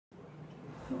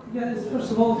Guys,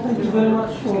 first of all, thank you very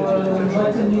much for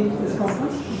inviting me to this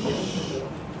conference.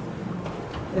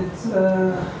 It's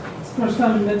the first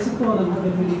time in Mexico and I'm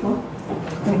having really fun.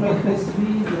 It's a great place to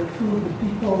be, the food, the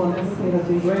people, and everything has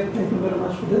been great. Thank you very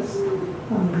much for this.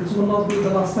 This will not be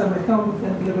the last time I come, it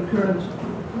will be a recurrent.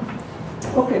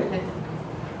 Okay.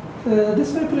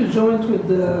 This paper is joined with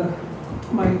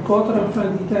my co-author and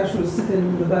friend Hitesh, who is sitting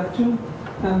in the back too,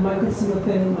 and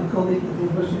Mikhail, my colleague at the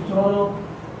University of Toronto,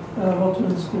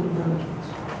 Redouane School of Management.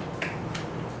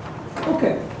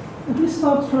 Okay, let me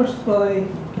start first by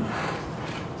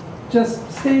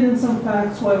just stating some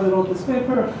facts why we wrote this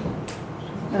paper.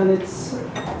 And it's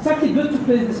actually good to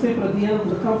place this paper at the end of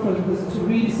the conference because it's a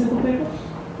really simple paper.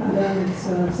 And then it's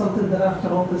something that after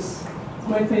all this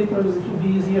great papers, it will be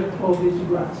easier probably to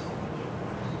grasp.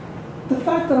 The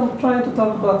fact that I'm trying to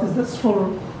talk about is this: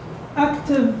 for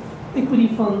active equity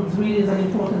funds really is an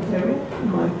important area,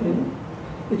 in my opinion.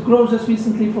 It grows just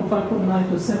recently from 5.9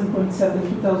 to 7.7 in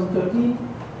 2013.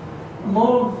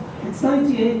 It's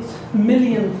 98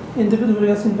 million individual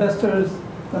US investors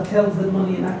that held their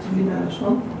money in actively managed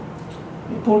funds.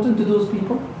 Important to those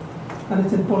people, and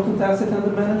it's important asset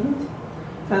under management.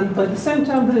 And by the same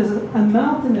time, there is a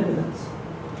mounting evidence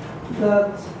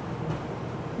that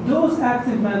those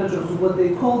active managers, what they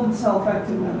call themselves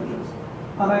active managers,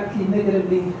 are actually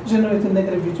generating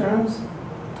negative returns.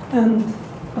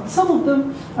 But some of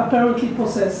them apparently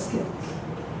possess skills.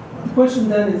 The question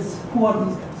then is, who are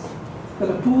these guys? Got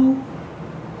a pool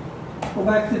of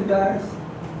active guys,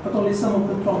 but only some of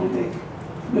them probably make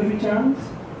good returns.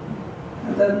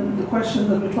 And then the question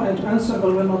that we're trying to answer,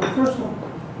 well, we're not the first one.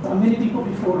 There are many people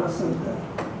before us. And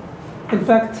in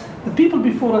fact, the people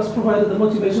before us provided the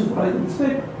motivation for writing this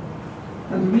paper.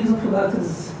 And the reason for that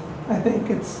is, I think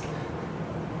it's,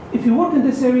 if you work in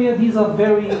this area, these are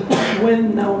very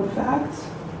well-known facts,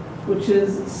 which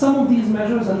is some of these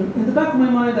measures, and in the back of my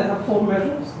mind I have 4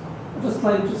 measures. I'm just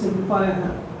trying to simplify. I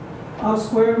have R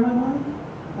squared in my mind,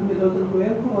 I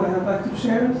have active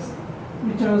shares,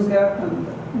 returns gap, and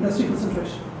industry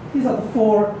concentration. These are the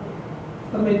 4.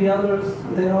 There may be others,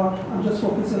 and they are. I'm just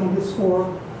focusing on these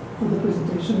 4 for the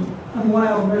presentation, and why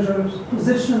our measures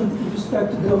positioned with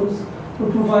respect to those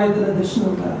will provide an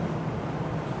additional value.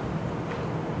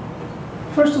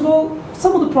 First of all,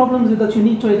 some of the problems is that you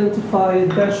need to identify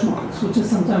benchmarks, which is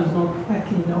sometimes not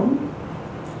actually known.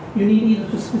 You need either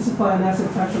to specify an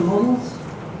asset factor models,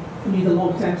 you need a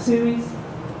long-term series,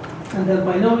 and then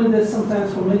by knowing this,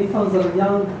 sometimes for many funds that are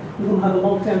young, you don't have a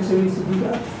long-term series to do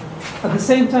that. At the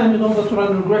same time, in order to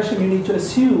run regression, you need to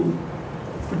assume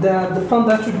that the fund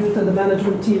attribute and the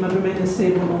management team are remaining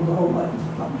stable on the whole life of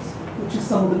the funds, which is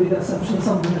some of the big assumptions,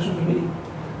 some of the measures really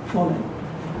falling.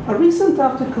 A recent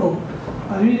article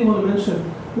I really want to mention,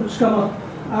 which came up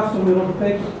after we wrote the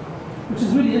paper, which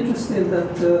is really interesting,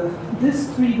 that these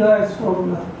 3 guys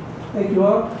from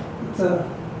AQR,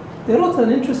 they wrote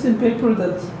an interesting paper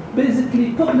that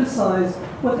basically publicized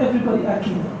what everybody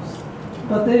actually knows.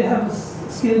 But they have a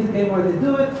skill in the game where they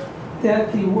do it. They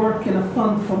actually work in a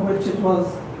fund for which it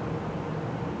was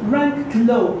ranked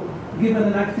low given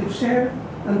an active share,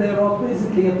 and they wrote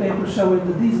basically a paper showing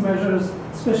that these measures,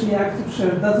 especially active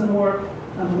share, doesn't work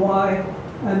and why.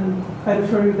 And I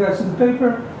refer you guys to the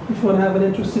paper if you want to have an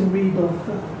interesting read of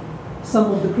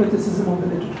some of the criticism of the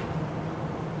literature.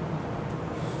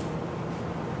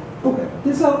 Okay,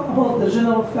 these are about the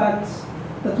general facts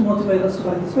that motivate us to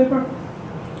write this paper.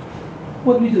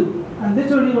 What we do, and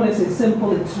literally when I say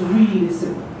simple, it's really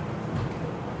simple.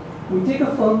 We take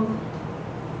a fund,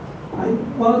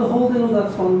 what are the holding of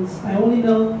that fund?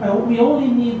 We only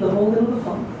need the holding of the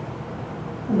fund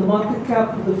and the market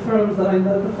cap of the firms that are in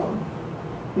the fund.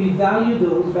 We value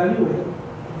those, evaluate them,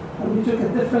 and we took a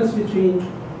difference between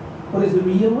what is the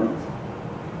real weight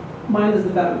minus the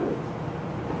value weight.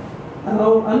 And I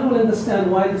will understand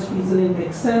why this reasoning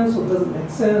makes sense or doesn't make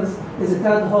sense. Is it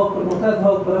ad hoc or not ad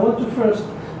hoc? But I want to first,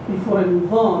 before I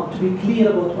move on, to be clear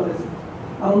about what is it.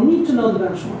 I'll need to know the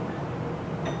benchmark.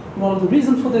 One of the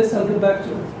reasons for this, I'll get back to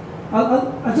it.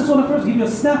 I just want to first give you a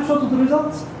snapshot of the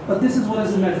results, but this is what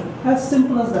is measured. As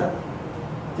simple as that.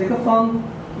 Take a fund,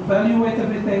 evaluate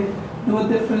everything, do a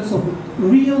difference of the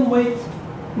real weight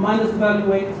minus the value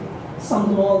weight, sum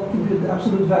them all, compute the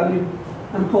absolute value,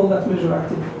 and call that measure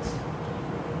activeness.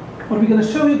 What we're going to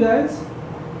show you guys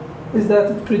is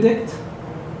that it predicts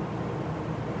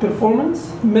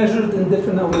performance measured in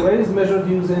different other ways, measured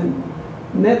using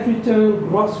net return,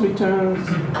 gross returns,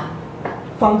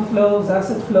 fund flows,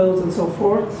 asset flows, and so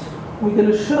forth. We're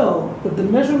going to show that the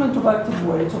measurement of active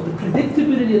weights, or the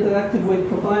predictability that active weight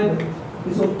provided,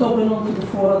 is orthogonal to the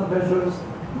 4 other measures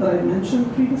that I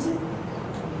mentioned previously.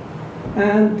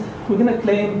 And we're going to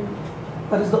claim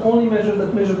that is the only measure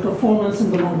that measures performance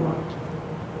in the long run,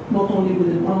 not only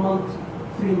within 1 month,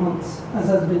 3 months, as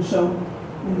has been shown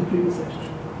in the previous lecture.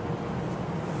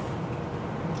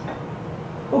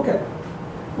 Okay,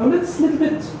 now let's a little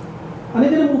bit, and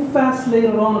I'm going to move fast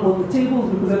later on about the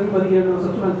tables because everybody here knows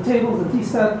how to run the tables, the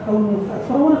T-stat. I will move fast.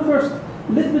 But I want to first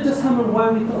a little bit just hammer why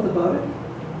we thought about it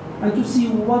and to see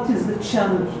what is the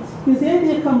challenges. Because the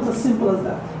idea comes as simple as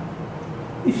that.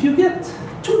 If you get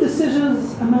 2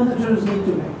 decisions a managers need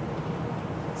to make,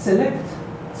 select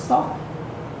stock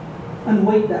and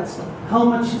weight that stock. How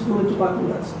much is going to buy from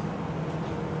that stock?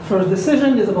 First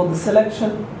decision is about the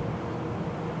selection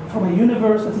from a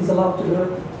universe that he's allowed to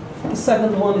learn. The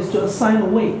second one is to assign a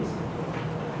weight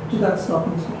to that stock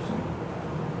in his portfolio.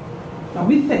 Now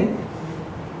we think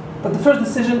that the first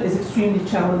decision is extremely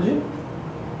challenging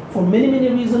for many, many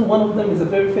reasons. One of them is a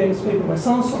very famous paper by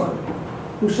Sansoy,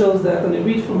 who shows that, and I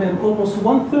read from him, almost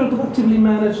 1/3 of actively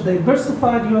managed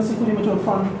diversified US equity mutual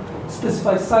fund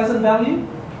specifies size and value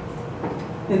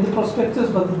in the prospectus,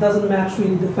 but it doesn't match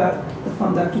really the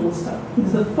fund actual stuff.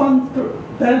 It's the fund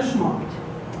benchmark.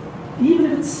 Even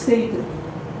if it's stated,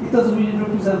 it doesn't really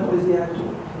represent what is the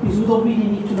actual. Because we don't really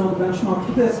need to know the benchmark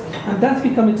for this. And that's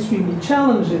become extremely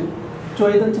challenging to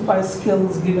identify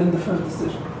skills given the first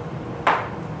decision.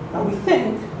 Now we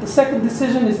think the second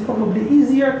decision is probably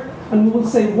easier, and we will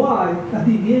say why a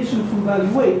deviation from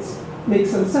value weights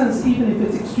makes some sense, even if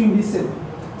it's extremely simple.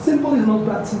 Simple is not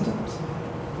bad sometimes.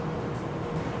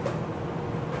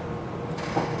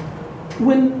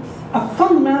 When a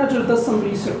fund manager does some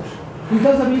research, he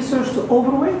does a research to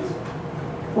overweight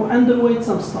or underweight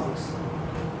some stocks.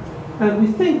 And we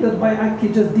think that by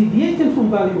actually just deviating from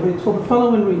value weight for the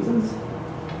following reasons,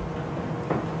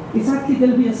 it's actually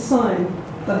going to be a sign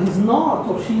that he's not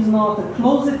or she's not a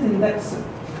closet indexer,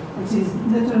 which is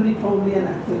literally probably an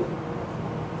active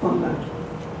fund manager.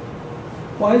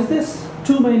 Why is this?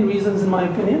 2 main reasons in my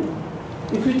opinion.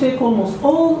 If you take almost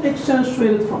all exchange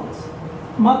traded funds,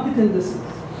 market indices,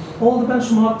 all the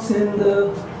benchmarks in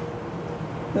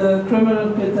the Kruger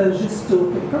and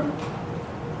Hitesh paper,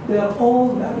 they are all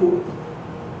value weighted.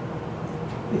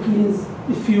 It means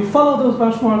if you follow those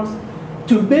benchmarks,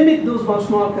 to mimic those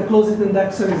benchmarks, a closed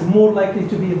indexer is more likely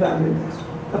to be a value indexer,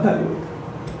 a value weighted.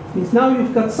 It means now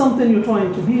you've got something you're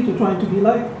trying to be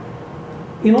like.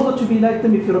 In order to be like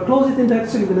them, if you're a closed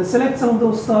indexer, you're going to select some of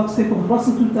those stocks, take on the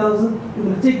Russell 2000, you're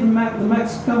going to take the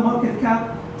max market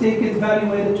cap, take it,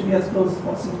 evaluate it to be as close as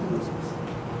possible to those stocks.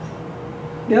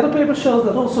 The other paper shows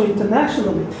that also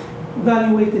internationally,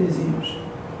 value weighting is huge.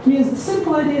 It means the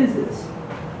simple idea is this.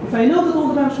 If I know that all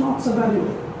the benchmarks are value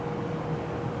weighted,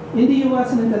 in the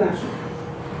US and international,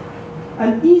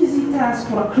 an easy task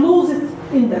for a closed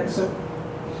indexer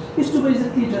is to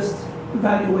basically just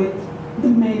evaluate the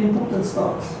main important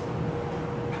stocks.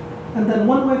 And then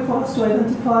one way for us to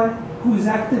identify who is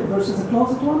active versus a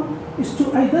closet one is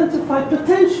to identify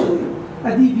potentially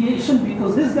a deviation,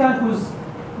 because this guy who's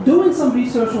doing some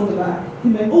research on the back, he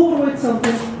may overweight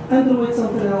something, underweight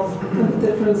something else, and the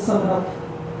difference somehow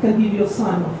can give you a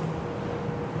sign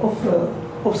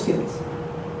of skills.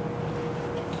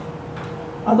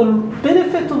 Other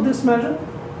benefit of this measure,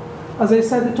 as I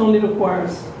said, it only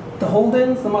requires the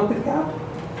holdings, the market cap.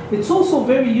 It's also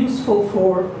very useful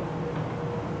for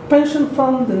pension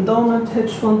fund, endowment,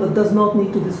 hedge fund that does not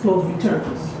need to disclose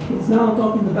returns. It's now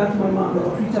talking in the back of my mind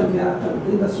about return gap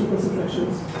and industry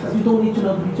concentrations, that you don't need to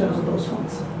know the returns of those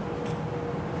funds.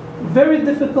 Very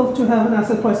difficult to have an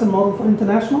asset price and model for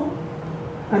international,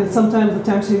 and sometimes the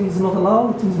time series is not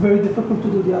allowed. It is very difficult to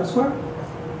do the R-square.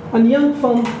 And young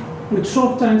fund with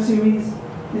short time series,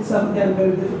 it's again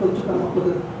very difficult to come up with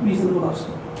a reasonable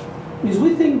R-square. Because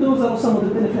we think those are some of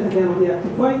the benefits again of the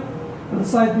active weight. And the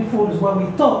slide before is why we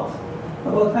thought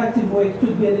about active weight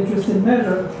could be an interesting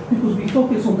measure, because we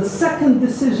focus on the second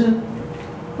decision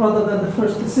rather than the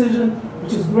first decision,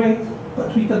 which is great,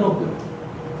 but we cannot do it.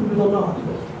 We don't know how to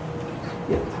do it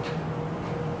yet.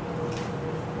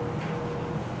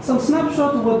 Some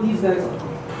snapshot of what these guys are.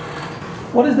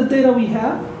 What is the data we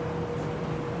have?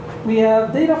 We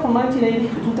have data from 1980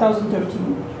 to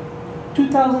 2013.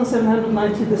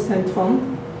 2,790 distinct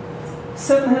fund.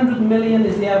 700 million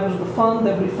is the average of the fund.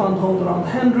 Every fund holds around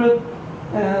 100,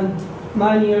 and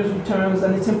 9 years returns.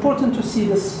 And it's important to see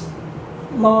this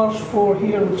large 4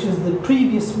 here, which is the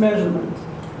previous measurement,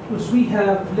 which we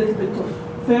have a little bit of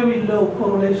very low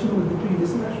correlation with the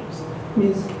previous measures.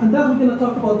 And that we're going to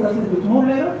talk about that a little bit more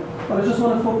later, but I just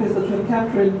want to focus that we're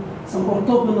capturing some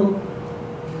orthogonal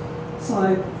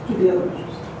side to the other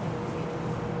measures.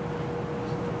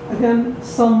 Again,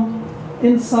 some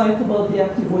insight about the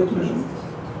active weight measurement.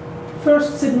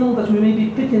 first signal that we may be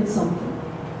picking something.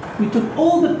 We took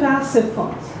all the passive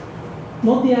funds,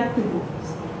 not the active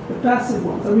weights, the passive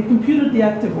ones, and we computed the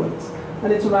active weights,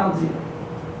 and it's around 0.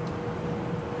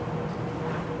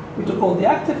 We took all the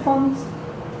active funds,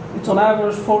 it's on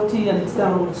average 40 and it's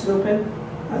downward sloping.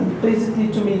 And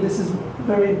basically, to me, this is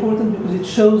very important because it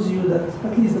shows you that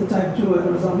at least the type 2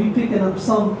 errors are we picking up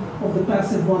some of the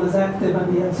passive one as active,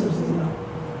 and the answer is no.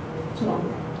 It's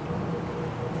wrong.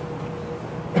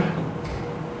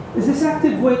 Is this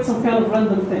active weight some kind of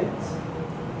random thing?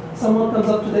 Someone comes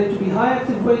up today to be high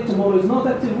active weight, tomorrow is not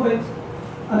active weight,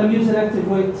 and I'm using active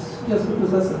weight just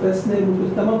because that's the best name we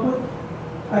could come up with.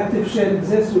 Active share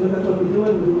exists, we look at what we're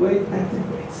doing, we weight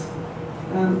active weights.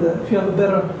 And if you have a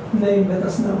better name, let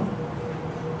us know.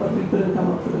 But we couldn't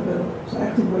come up with a better. So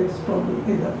active weight is probably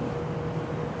AW.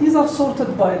 These are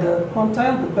sorted by the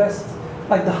quantile, the best,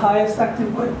 like the highest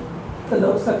active weight, the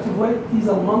lowest active weight. These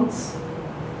are months.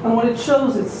 And what it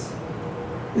shows is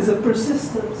a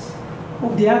persistence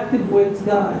of the active weight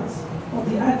guys, of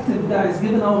the active guys,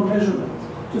 given our measurement,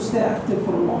 to stay active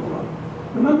for a long run.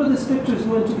 Remember, this picture is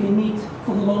going to be neat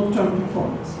for the long-term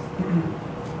performance.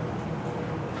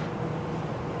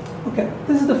 Okay,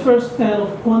 this is the first kind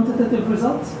of quantitative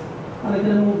results, and I'm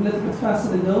going to move a little bit faster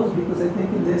than those because I think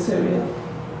in this area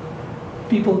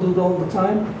people do it all the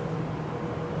time.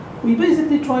 We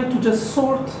basically try to just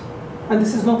sort, and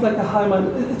this is not like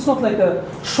it's not like a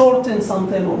short in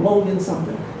something or long in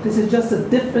something. This is just a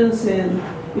difference in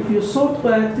if you sort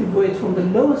by active weight from the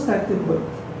lowest active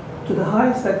weight to the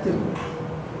highest active weight.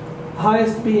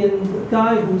 Highest being the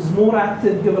guy who's more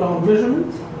active given our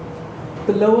measurement,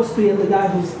 the lowest being the guy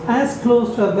who's as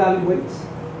close to our value weights.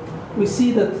 We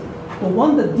see that the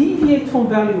one that deviates from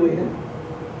value weighting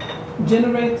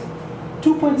generate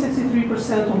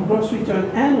 2.63% on gross return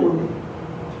annually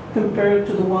compared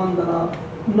to the one that are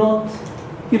not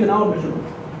given our measurement,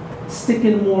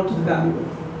 sticking more to the value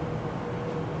weight.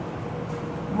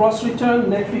 Gross return,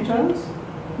 net returns.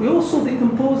 We also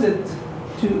decompose it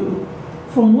to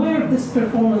from where this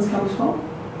performance comes from.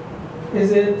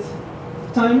 Is it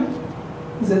timing?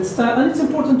 Is it style? And it's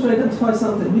important to identify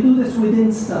something. We do this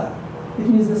within style. It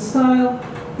means the style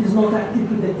is not actually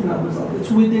predicting our result.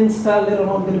 It's within style. Later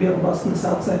on, going to be a robustness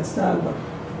outside style, but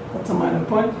that's a minor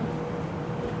point.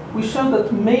 We show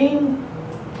that main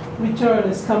return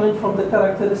is coming from the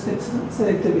characteristics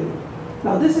selectivity.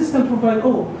 Now, this is can provide,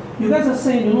 you guys are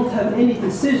saying you don't have any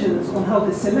decisions on how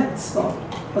they select stuff,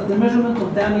 but the measurement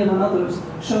of Daniel and others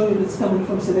show you it's coming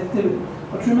from selectivity.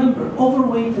 But remember,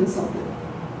 overweight in something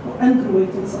or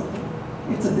underweight in something,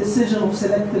 it's a decision of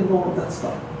selecting more of that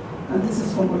stuff. And this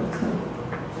is from where it's coming.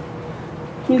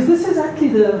 Means this is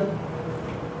actually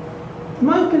in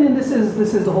my opinion, this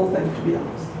is the whole thing, to be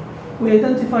honest. We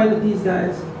identify that these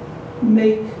guys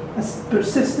make a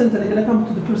persistent, and I'm going to come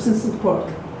to the persistent part,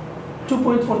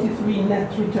 2.43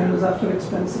 net returns after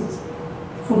expenses.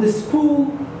 For this pool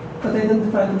that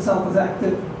identify themselves as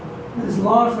active, there is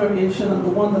large variation, and the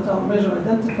one that our measure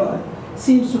identified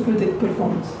seems to predict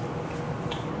performance.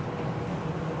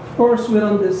 Of course, we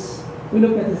run this. We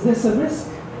look at, is this a risk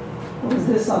or is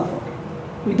this alpha?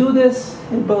 We do this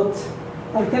in both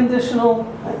unconditional,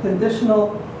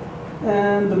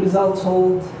 and the results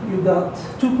hold. You got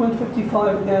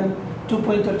 2.55 again,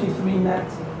 2.33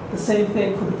 net. The same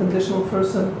thing for the conditional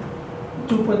person,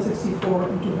 2.64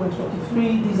 and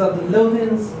 2.43. These are the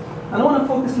load-ins. And I want to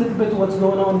focus a little bit on what's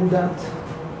going on in that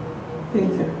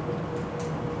thing here.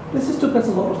 This took us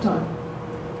a lot of time.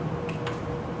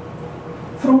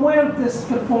 From where this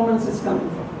performance is coming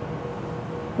from.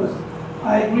 Because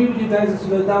I agree with you guys as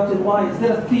you're doubting why. Is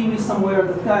there a theory somewhere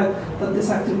that this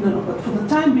active? No. But for the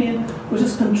time being, we're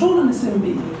just controlling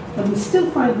SMB, and we still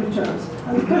find returns.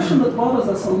 And the question that bothers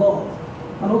us a lot,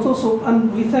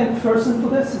 and we thank Fersen for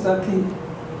this, is that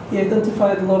he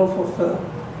identified a lot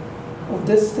of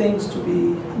these things to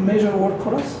be measure work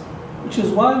for us, which is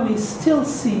why we still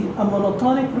see a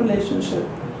monotonic relationship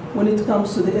when it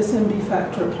comes to the SMB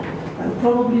factor. And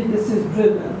probably this is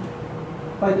driven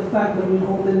by the fact that we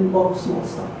hold in a lot of small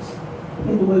stocks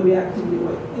in the way we actively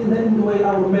weigh, in the way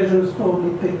our measures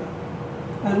probably pick up.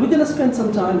 And we're going to spend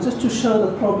some time just to show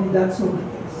that probably that's not the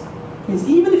case. Means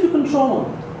even if you control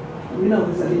on it, we know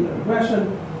there's a linear regression,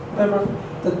 whatever,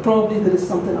 that probably there is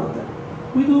something out there.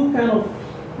 We do kind of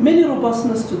mini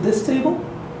robustness to this table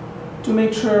to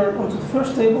make sure, or to the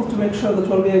first table, to make sure that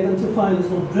what we identify is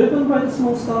not driven by the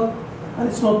small stock, and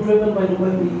it's not driven by the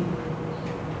way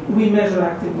we measure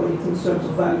active weight in terms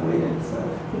of value weight and stuff.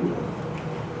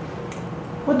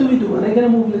 What do we do? And I'm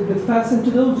going to move a little bit fast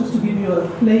into those just to give you a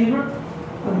flavor.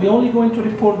 And we're only going to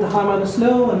report the high minus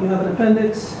low, and we have an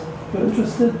appendix if you're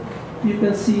interested. you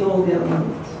can see all the other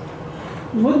numbers.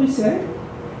 What do we say?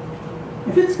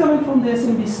 If it's coming from the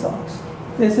SMB stocks,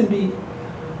 the SMB,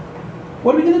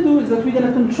 what we're going to do is that we're going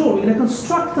to control, we're going to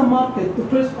construct a market. I'm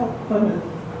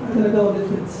going to go a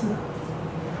little bit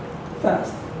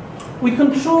fast. We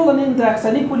control an index,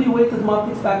 an equally weighted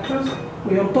market factors.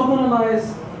 We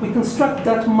orthogonalize, we construct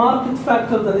that market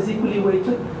factor that is equally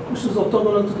weighted, which is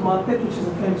orthogonal to the market, which is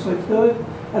a famous way to do it,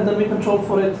 and then we control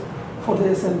for it for the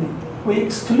SMB. We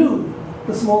exclude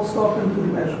the small stock and do the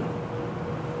measure.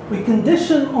 We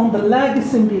condition on the lag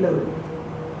SMB loading.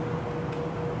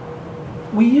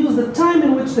 We use the time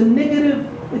in which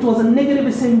it was a negative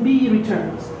SMB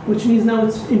returns, which means now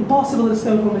it's impossible it's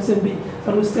coming from SMB,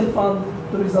 but we still found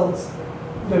the results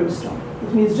very strong.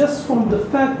 It means just from the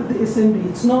fact that the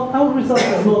SMB, our results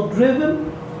are not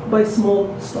driven by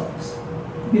small stocks.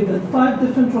 Given 5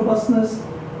 different robustness,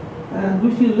 and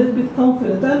we feel a little bit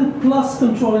confident, and plus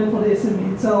controlling for the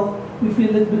SMB itself, we feel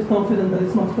a little bit confident that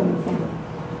it's not coming from them.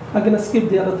 I'm going to skip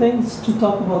the other things to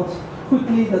talk about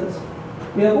quickly that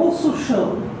we have also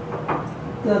shown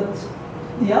that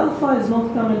the alpha is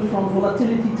not coming from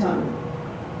volatility timing.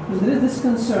 Because there is this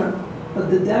concern that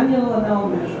the Daniel and L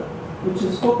measure, which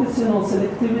is focusing on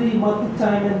selectivity, market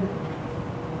timing,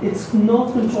 it's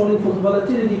not controlling for the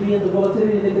volatility, being the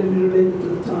volatility negatively related to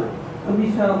the time. And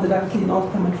we found that actually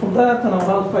not coming from that, and our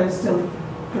alpha is still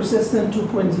persistent,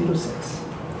 2.06.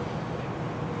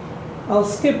 I'll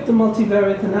skip the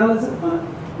multivariate analysis, but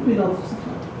we know this.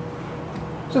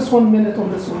 Just 1 minute on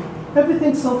this one.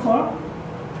 Everything so far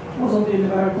was on the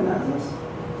univariate analysis.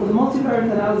 For the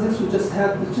multivariate analysis, we just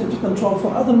had the change of control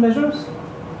for other measures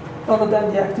other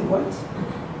than the active weight.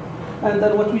 And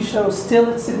then what we show still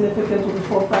is significant with the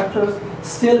 4 factors,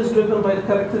 still is driven by the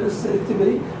characteristic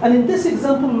activity. And in this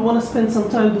example, we want to spend some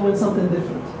time doing something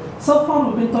different. So far,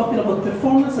 we've been talking about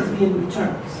performance as being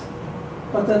returns.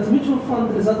 But at the mutual fund,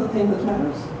 there is other thing that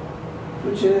matters,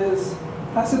 which is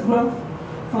asset growth,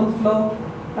 fund flow,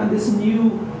 and this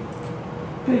new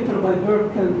paper by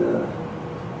Burke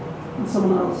and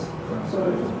someone else.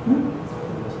 Sorry.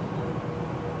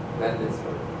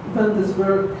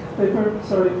 Vandesberg paper,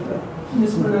 sorry if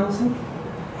mispronouncing.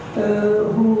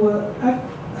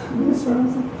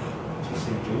 Mispronouncing?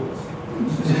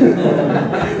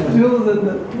 Jules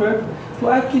and Burke, who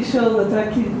actually show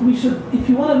that we should, if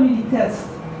you want to really test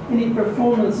any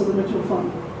performance of the mutual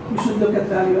fund, we should look at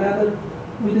value added.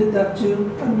 We did that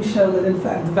too, and we showed that in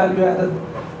fact the value added,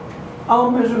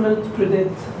 our measurement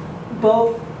predict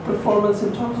both performance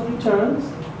in terms of returns,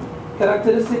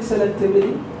 characteristic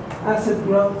selectivity, asset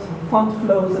growth, fund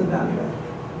flows, and value added.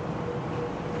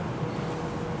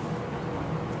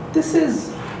 This is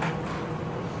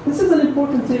an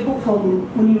important table from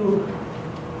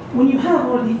when you have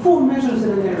already 4 measures in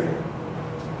an area.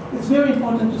 It's very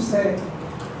important to say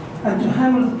and to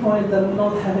hammer the point that we're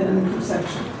not having an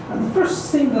intersection. And the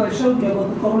first thing that I showed you about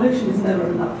the correlation is never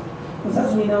enough. Because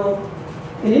as we know,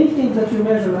 in anything that you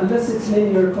measure, unless it's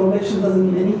linear, correlation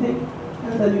doesn't mean anything.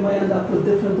 And then you might end up with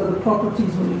different other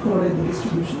properties when you correlate the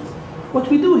distributions. What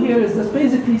we do here is that's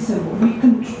basically simple.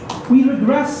 We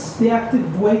regress the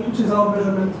active weight, which is our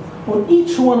measurement, on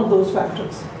each one of those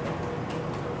factors.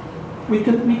 We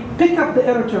pick up the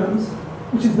error terms,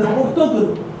 which is the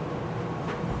orthogonal,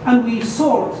 and we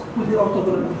sort with the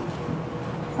orthogonal.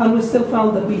 And we still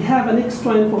found that we have an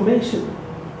extra information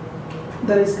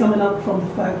that is coming up from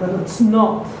the fact that it's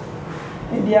not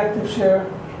in the active share,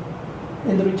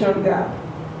 in the return gap,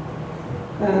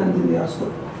 and in the R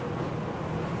square.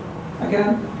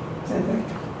 Again, same thing.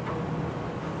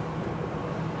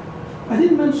 I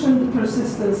didn't mention the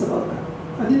persistence about that.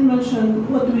 I didn't mention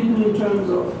what do we do in terms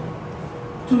of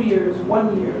 2 years,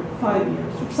 1 year, 5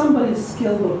 years. If somebody is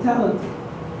skilled or talented,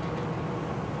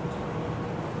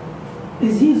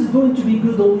 is he going to be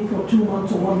good only for 2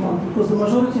 months or 1 month? Because the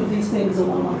majority of these things are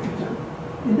 1 month return.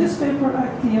 In this paper,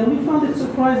 actually, and we found it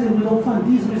surprising we don't find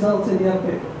these results in the other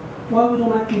paper. Why we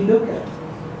don't actually look at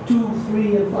 2,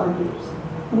 3, and 5 years.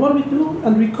 And what we do,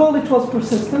 and recall it was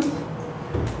persistent,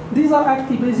 these are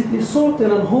actually basically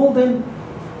sorting and holding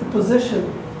the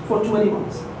position for 20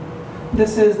 months.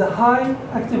 This is the high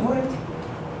active weight,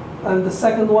 and the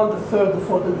second one, the third, the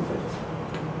fourth, and the fifth.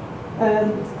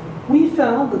 And we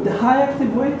found that the high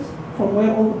active weight, from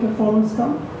where all the performance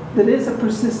comes, there is a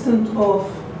persistent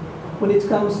of, when it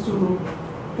comes to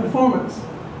performance,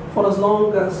 for as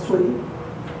long as 20.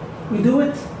 We do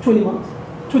it 20 months,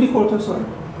 20 quarters, sorry.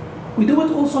 We do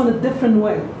it also in a different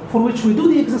way, for which we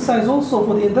do the exercise also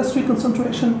for the industry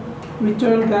concentration,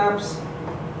 return gaps,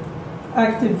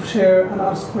 active share, and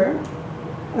R square.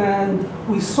 And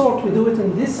we sort, we do it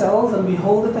in these cells, and we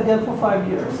hold it again for 5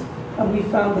 years. and we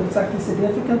found that it's actually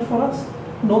significant for us,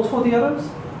 not for the others.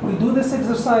 We do this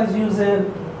exercise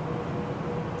using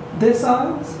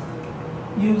deciles,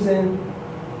 using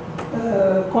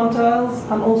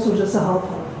quantiles, and also just a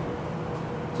half-half.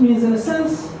 It means, in a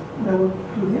sense,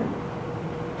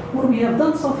 what we have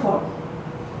done so far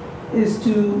is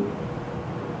to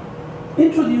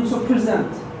introduce or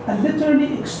present a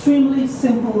literally extremely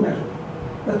simple measure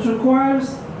that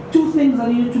requires two things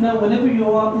I need to know whenever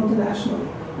you are internationally.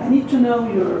 I need to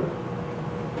know your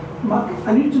market.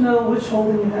 I need to know which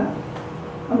holding you have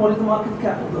and what is the market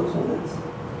cap of those holdings.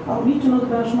 I don't need to know the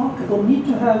benchmark. I don't need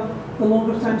to have the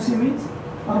longer time series.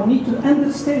 I don't need to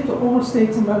understate or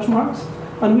overstate some benchmarks.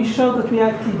 And we show that we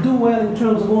actually do well in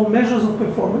terms of all measures of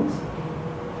performance.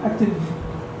 Active,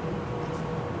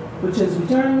 which is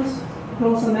returns,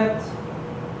 gross and net,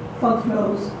 fund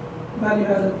flows, value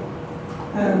added,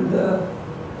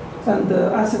 and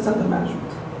assets under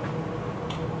management.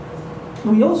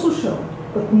 We also show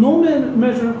that no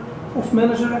measure of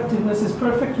managerial activeness is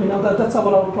perfect. We know that that's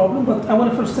our problem, but I want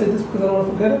to first say this because I don't want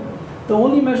to forget it. The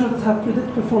only measure that have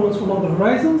predicted performance for longer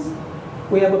horizons,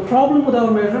 we have a problem with our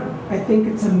measure. I think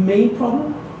it's a main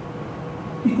problem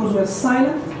because we're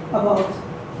silent about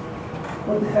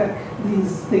what the heck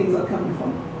these things are coming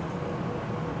from.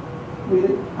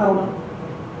 I don't know.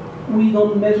 We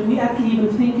don't measure, we actually even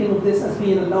thinking of this as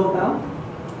being a low bound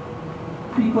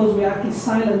because we're actually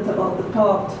silent about the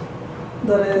part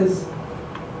that is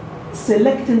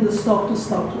selecting the stock to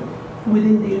start with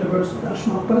within the universal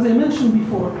benchmark. But as I mentioned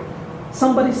before,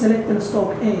 somebody selecting a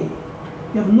stock A,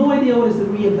 you have no idea what is the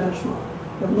real benchmark.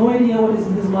 You have no idea what is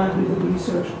in his mind with the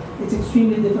research. It's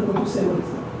extremely difficult to say what is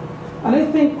there. And I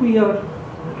think we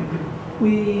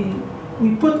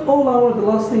put all the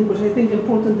last thing, which I think is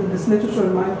important in this literature,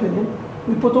 in my opinion,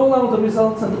 we put all the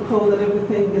results and the code and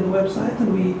everything in the website,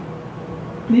 and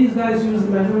please guys use the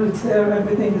measure, it's there,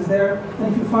 everything is there,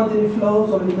 and if you find any flaws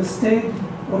or any mistake,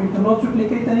 or you cannot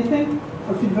replicate anything,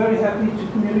 I'll feel very happy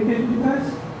to communicate with you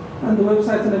guys, and the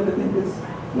website and everything is,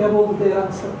 we have all the data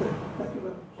and stuff there. Thank you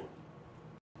very much.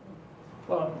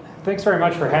 Well, thanks very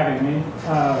much for having me.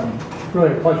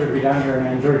 Really a pleasure to be down here, and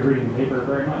I enjoyed reading the paper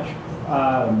very much.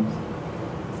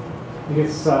 I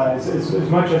guess as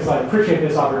much as I appreciate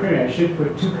this opportunity, I should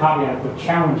put two caveats with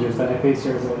challenges that I face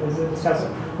here as a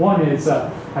discussant. One is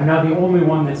I'm now the only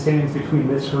one that stands between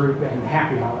this group and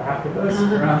happy hour after this.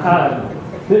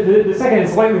 The second,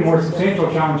 slightly more substantial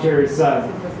challenge here is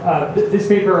this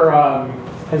paper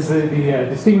has the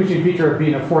distinguishing feature of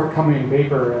being a forthcoming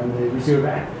paper in the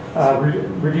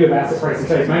review of asset pricing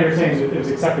studies. My understanding is it was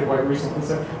accepted quite recently,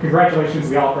 so congratulations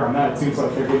to the author on that. It seems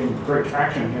like they're getting great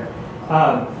traction here.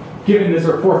 Given the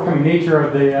sort of forthcoming nature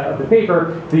of the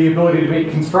paper, the ability to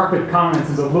make constructive comments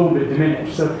is a little bit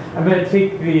diminished. So I'm going to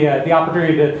take the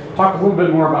opportunity to talk a little bit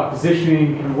more about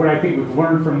positioning and what I think we've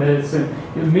learned from this, and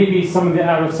maybe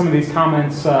out of some of these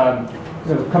comments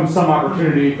comes some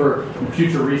opportunity for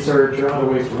future research or other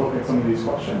ways to look at some of these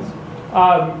questions.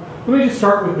 Let me just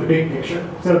start with the big picture.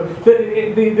 So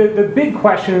the big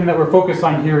question that we're focused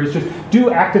on here is just,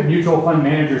 do active mutual fund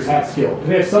managers have skill? Do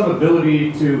they have some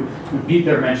ability to beat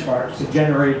their benchmarks, to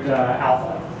generate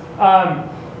alpha?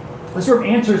 The sort of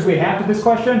answers we have to this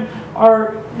question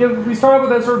are, we start off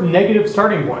with that sort of negative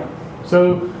starting point.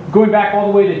 So going back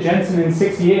all the way to Jensen in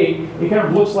 '68, it kind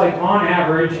of looks like on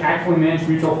average, actively managed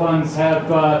mutual funds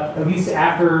have, at least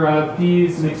after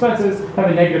fees and expenses,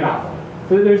 have a negative alpha.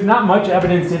 There's not much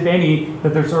evidence, if any,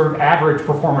 that there's sort of average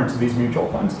performance of these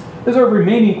mutual funds. The sort of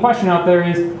remaining question out there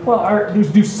is, well,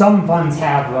 do some funds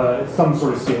have some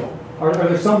sort of skill? Are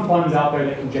there some funds out there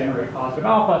that can generate positive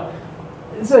alpha?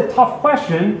 It's a tough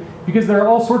question because there are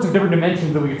all sorts of different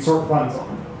dimensions that we could sort funds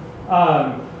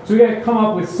on. So we got to come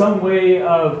up with some way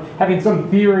of having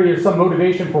some theory or some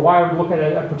motivation for why I would look at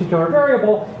a particular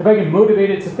variable. If I can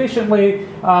motivate it sufficiently,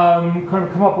 kind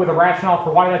of come up with a rationale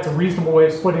for why that's a reasonable way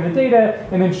of splitting the data,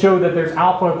 and then show that there's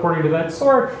alpha according to that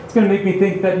sort, it's going to make me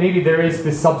think that maybe there is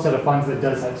this subset of funds that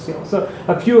does have skill. So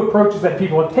a few approaches that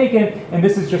people have taken, and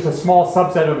this is just a small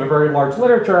subset of a very large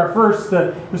literature. At first,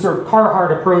 the sort of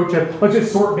Carhart approach of let's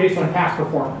just sort based on past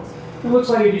performance. It looks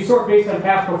like if you sort based on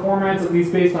past performance, at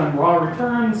least based on raw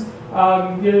returns,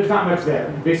 there's not much there.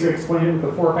 You basically explain it with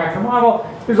the four-factor model.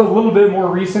 There's a little bit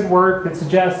more recent work that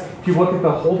suggests if you look at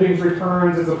the holdings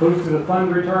returns as opposed to the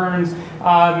fund returns,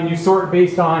 and you sort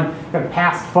based on kind of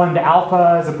past fund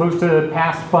alpha as opposed to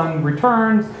past fund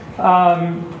returns,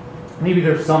 maybe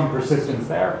there's some persistence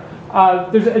there.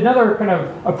 There's another kind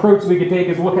of approach we could take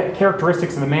is look at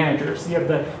characteristics of the managers. You have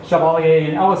the Chevalier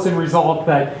and Ellison result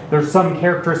that there's some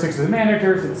characteristics of the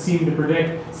managers that seem to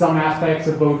predict some aspects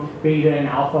of both beta and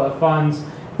alpha funds.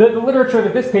 the literature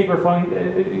that this paper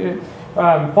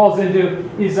falls into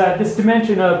is this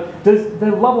dimension of, does the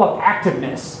level of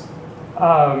activeness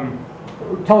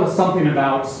tell us something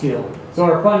about skill? So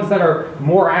are funds that are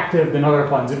more active than other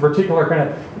funds, in particular kind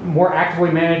of more actively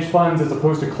managed funds as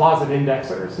opposed to closet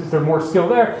indexers? Is there more skill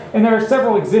there? And there are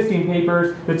several existing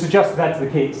papers that suggest that's the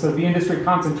case. So the industry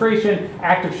concentration,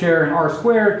 active share, and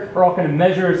R-squared are all kind of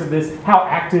measures of this, how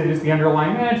active is the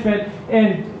underlying management.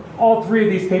 And all three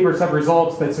of these papers have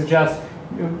results that suggest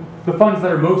the funds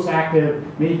that are most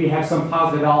active maybe have some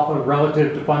positive alpha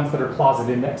relative to funds that are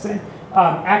closet indexing.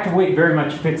 Active weight very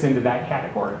much fits into that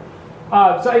category.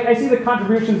 So I see the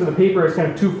contributions of the paper as kind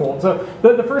of twofold. So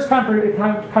the first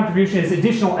contribution is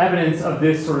additional evidence of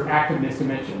this sort of activeness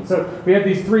dimension. So we have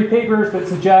these three papers that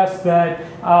suggest that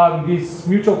these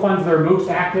mutual funds that are most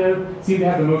active seem to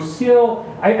have the most skill.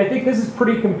 I think this is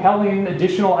pretty compelling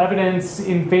additional evidence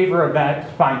in favor of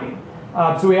that finding.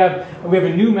 So we have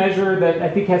a new measure that I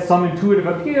think has some intuitive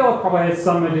appeal, probably has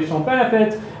some additional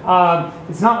benefits.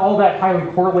 It's not all that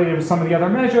highly correlated with some of the other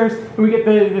measures, and we get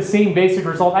the same basic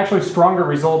result, actually stronger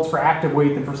results for active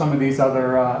weight than for some of these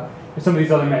other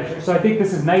measures. So I think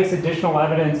this is nice additional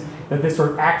evidence that this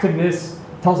sort of activeness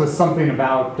tells us something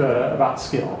about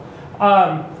skill.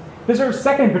 The sort of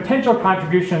second potential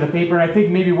contribution of the paper, and I think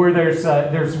maybe where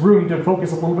there's room to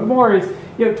focus a little bit more, is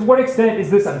to what extent is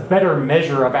this a better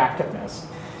measure of activeness?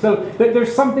 So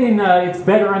there's something, it's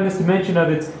better on this dimension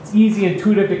of it's easy,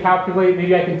 intuitive to calculate.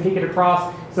 Maybe I can take it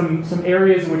across some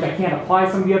areas in which I can't apply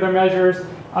some of the other measures.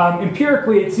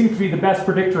 Empirically, it seems to be the best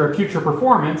predictor of future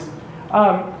performance.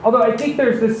 Although I think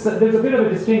there's a bit of a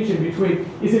distinction between,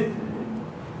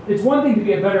 it's one thing to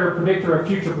be a better predictor of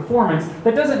future performance.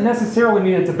 That doesn't necessarily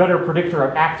mean it's a better predictor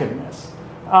of activeness.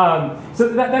 So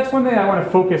that's one thing I want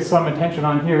to focus some attention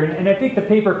on here. And I think the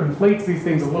paper conflates these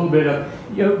things a little bit of,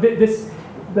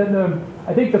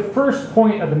 I think the first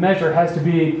point of the measure has to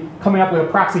be coming up with a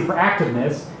proxy for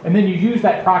activeness, and then you use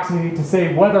that proxy to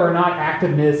say whether or not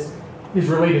activeness is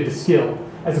related to skill,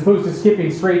 as opposed to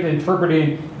skipping straight to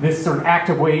interpreting this sort of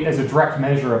active weight as a direct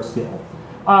measure of skill.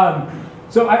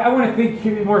 So I want to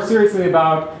think more seriously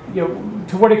about,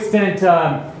 to what extent,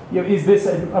 is this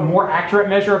a more accurate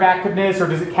measure of activeness, or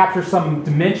does it capture some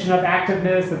dimension of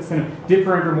activeness that's kind of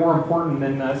different or more important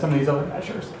than some of these other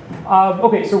measures?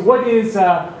 Okay, so what is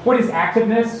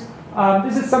activeness?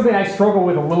 This is something I struggle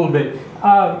with a little bit.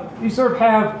 You sort of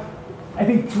have, I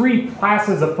think, three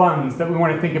classes of funds that we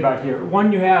want to think about here.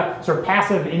 One, you have sort of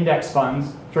passive index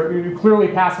funds. So clearly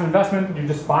passive investment, you're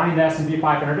just buying the S&P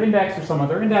 500 index or some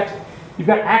other index. You've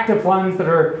got active funds that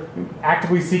are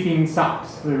actively seeking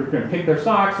stocks. They're going to pick their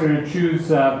stocks. They're going to choose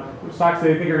stocks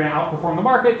they think are going to outperform the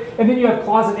market. And then you have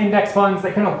closet index funds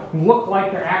that kind of look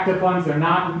like they're active funds. They're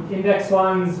not index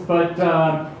funds, but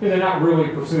they're not really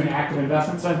pursuing active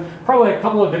investments. And probably a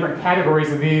couple of different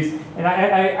categories of these. And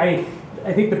I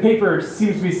think the paper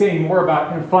seems to be saying more about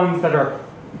kind of funds that are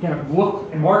kind of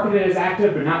look and marketed as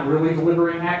active, but not really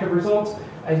delivering active results.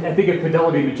 I think of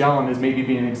Fidelity Magellan as maybe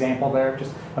being an example there,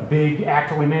 just a big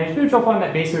actively managed mutual fund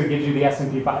that basically gives you the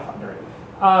S&P 500.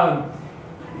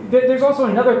 There's also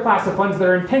another class of funds that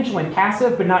are intentionally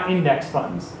passive but not index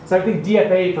funds. So I think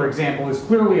DFA, for example, is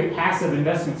clearly a passive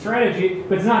investment strategy,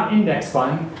 but it's not an index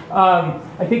fund.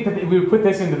 I think that we would put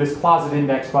this into this closet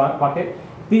index bucket.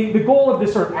 The goal of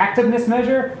this sort of activeness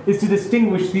measure is to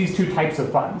distinguish these two types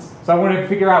of funds. So I want to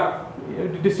figure out,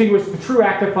 distinguish the true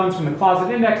active funds from the closet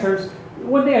indexers.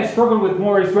 One thing I struggled with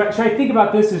more is, should I think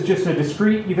about this as just a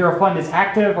discrete, either a fund is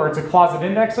active or it's a closet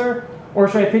indexer? Or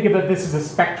should I think about this as a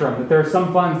spectrum, that there are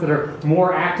some funds that are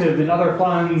more active than other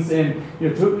funds? And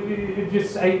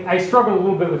I struggle a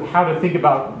little bit with how to think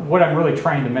about what I'm really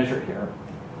trying to measure here.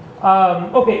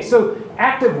 Okay, so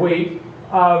active weight.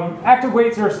 Active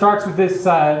weight sort of starts with this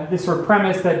sort of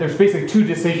premise that there's basically two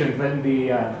decisions that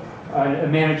a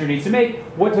manager needs to make: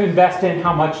 what to invest in,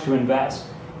 how much to invest.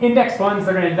 Index funds,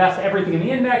 they're going to invest everything in the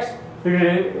index. They're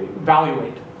going to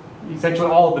evaluate essentially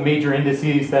all of the major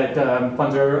indices that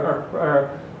funds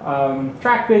are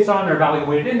tracked based on or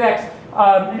evaluated index.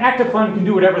 An active fund can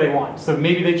do whatever they want. So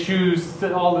maybe they choose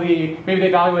maybe they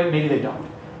evaluate, maybe they don't.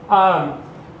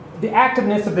 The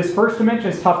activeness of this first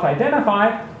dimension is tough to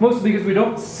identify, mostly because we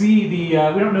don't see we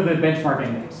don't know the benchmark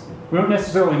index. We don't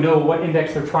necessarily know what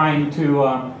index they're trying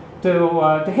to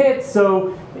hit.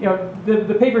 So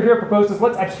the paper here proposes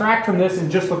let's abstract from this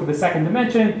and just look at the second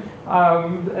dimension.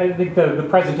 I think the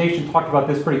presentation talked about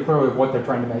this pretty clearly of what they're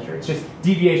trying to measure. It's just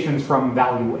deviations from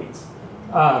value weights.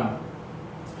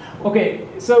 Okay,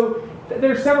 so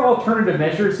there's several alternative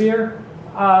measures here.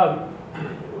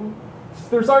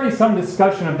 There's already some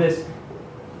discussion of this.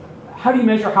 how do you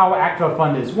measure how active a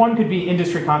fund is? One could be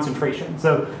industry concentration.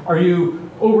 So are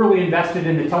you overly invested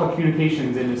in the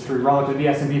telecommunications industry relative to the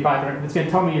S&P 500? It's going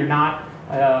to tell me you're not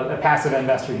a passive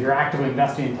investor. You're actively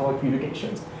investing in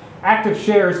telecommunications. Active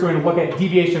share is going to look at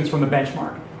deviations from the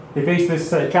benchmark. They face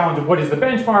this challenge of what is the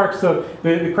benchmark, so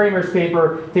the Kramer's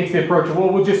paper takes the approach of,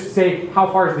 well, we'll just say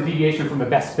how far is the deviation from the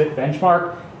best fit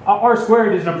benchmark. R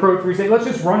squared is an approach where we say, let's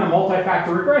just run a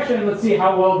multi-factor regression and let's see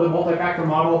how well the multi-factor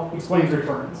model explains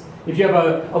returns. If you have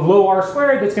a low R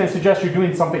squared, that's going to suggest you're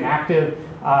doing something active,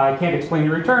 can't explain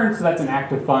your returns, so that's an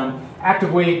active fund.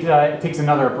 Active weight takes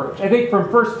another approach. I think from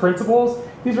first principles,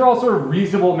 these are all sort of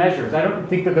reasonable measures. I don't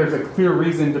think that there's a clear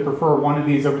reason to prefer one of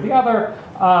these over the other.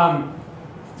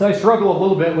 So I struggle a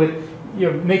little bit with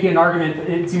making an argument.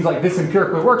 It seems like this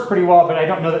empirically works pretty well, but I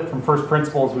don't know that from first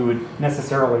principles we would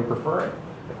necessarily prefer it.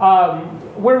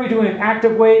 What are we doing in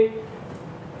active weight?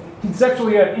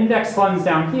 Conceptually, you have index funds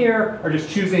down here are just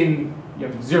choosing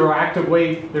zero active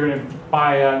weight. They're going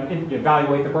to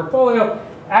evaluate the portfolio.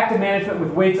 Active management with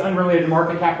weights unrelated to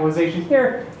market capitalization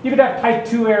here. You could have type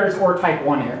 2 errors or type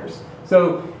 1 errors.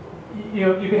 So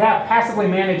you could have passively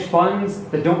managed funds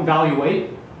that don't value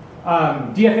weight.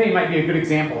 DFA might be a good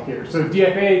example here. So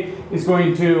DFA is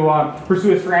going to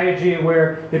pursue a strategy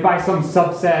where they buy some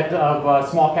subset of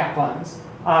small cap funds.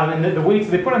 And the weights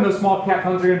they put on those small cap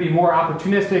funds are going to be more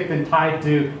opportunistic than tied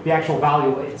to the actual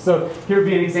value weights. So here would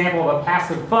be an example of a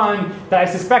passive fund that I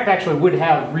suspect actually would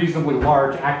have reasonably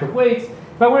large active weights.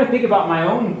 If I want to think about my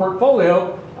own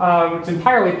portfolio, it's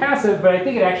entirely passive, but I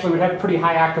think it actually would have pretty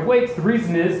high active weights. The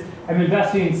reason is I'm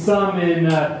investing some in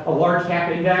a large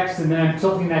cap index, and then I'm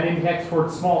tilting that index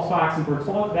towards small stocks and towards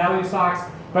value stocks.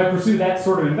 If I pursue that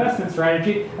sort of investment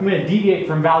strategy, I'm going to deviate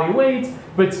from value weights,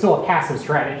 but it's still a passive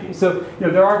strategy. So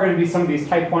there are going to be some of these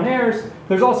type 1 errors.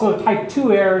 There's also type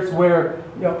 2 errors where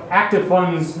active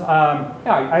funds,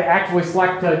 I actively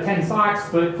select 10 stocks,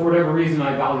 but for whatever reason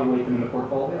I evaluate them in the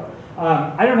portfolio.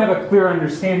 I don't have a clear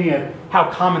understanding of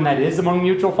how common that is among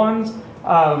mutual funds,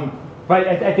 but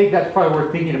I think that's probably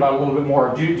worth thinking about a little bit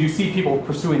more. Do you see people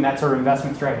pursuing that sort of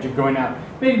investment strategy going out?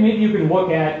 Maybe you can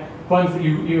look at funds that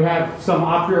you have some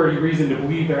a priori reason to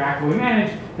believe they're actively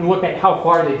managed and look at how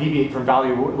far they deviate from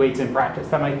value weights in practice.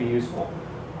 That might be useful.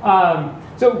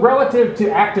 So relative to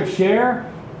active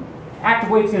share, active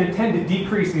weight is going to tend to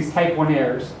decrease these type 1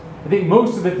 errors. I think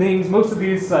most of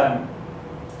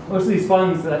these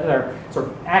funds that are sort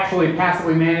of actually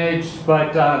passively managed,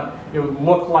 but it would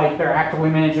look like they're actively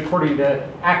managed according to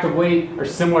active weight or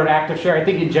similar to active share. I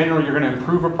think in general you're going to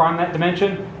improve upon that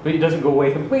dimension, but it doesn't go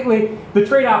away completely. The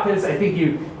trade-off is I think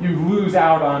you lose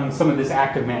out on some of this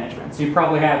active management. So you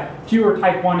probably have fewer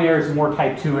type 1 errors and more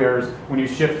type 2 errors when you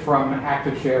shift from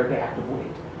active share to active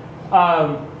weight.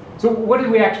 So what did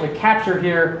we actually capture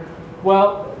here?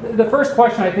 Well, the first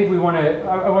question I think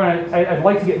I'd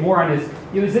like to get more on is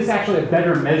this actually a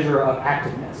better measure of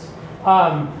activeness?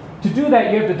 To do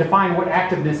that, you have to define what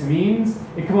activeness means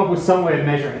and come up with some way of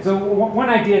measuring it. So one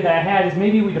idea that I had is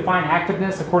maybe we define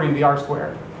activeness according to the R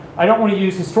squared. I don't want to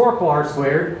use historical R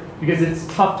squared because it's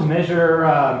tough to measure.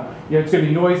 It's going to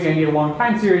be noisy. I need a long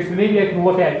time series. But maybe I can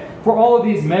look at, for all of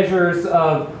these measures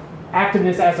of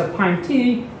activeness as of time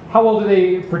t, how well do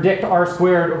they predict R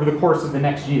squared over the course of the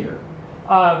next year?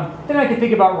 Then I can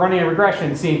think about running a regression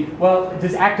and seeing, well,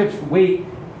 does active weight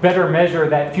better measure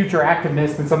that future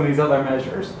activeness than some of these other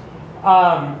measures?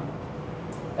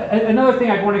 Another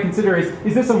thing I'd want to consider is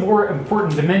this a more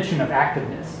important dimension of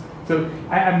activeness? So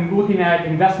I'm looking at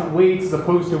investment weights as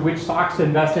opposed to which stocks to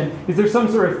invest in. Is there some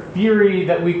sort of theory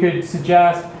that we could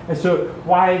suggest as to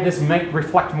why this might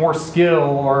reflect more skill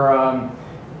or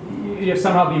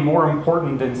somehow be more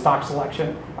important than stock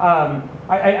selection?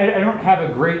 I don't have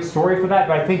a great story for that,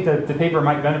 but I think that the paper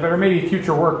might benefit, or maybe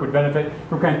future work would benefit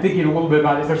from kind of thinking a little bit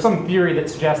about, is there some theory that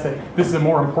suggests that this is a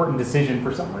more important decision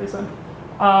for some reason?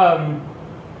 I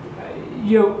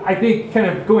think kind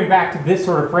of going back to this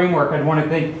sort of framework, I'd want to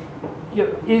think,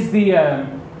 is the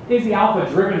alpha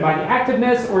driven by the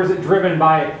activeness, or is it driven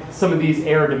by some of these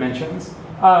error dimensions?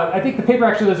 I think the paper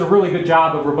actually does a really good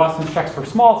job of robustness checks for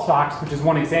small stocks, which is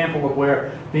one example of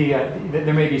where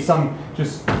there may be some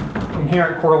just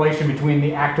inherent correlation between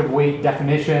the active weight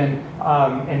definition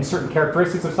and certain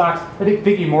characteristics of stocks. I think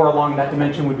thinking more along that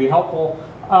dimension would be helpful.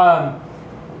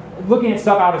 Looking at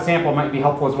stuff out of sample might be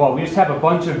helpful as well. We just have a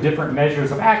bunch of different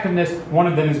measures of activeness. One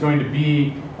of them is going to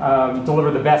be deliver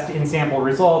the best in-sample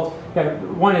result.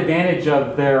 One advantage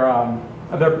of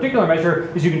their particular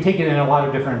measure is you can take it in a lot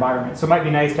of different environments. So it might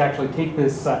be nice to actually take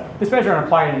this measure and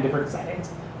apply it in different settings.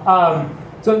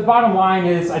 So the bottom line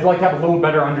is I'd like to have a little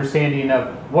better understanding of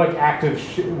what active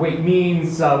weight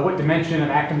means, what dimension of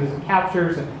activism it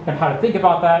captures, and how to think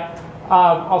about that.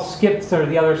 I'll skip sort of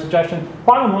the other suggestion.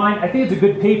 Bottom line, I think it's a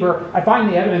good paper. I find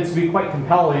the evidence to be quite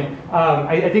compelling.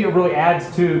 I think it really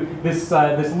adds to this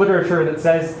literature that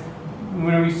says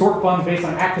when we sort funds based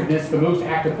on activeness, the most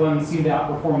active funds seem to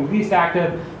outperform the least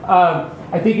active.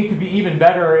 I think it could be even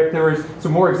better if there was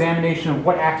some more examination of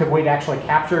what active weight actually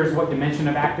captures, what dimension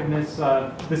of activeness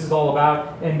this is all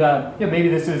about, and maybe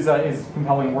this is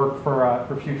compelling work for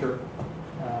future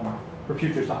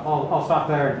stuff. I'll stop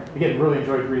there. And again, really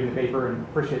enjoyed reading the paper and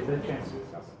appreciate the chance to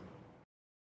discuss it.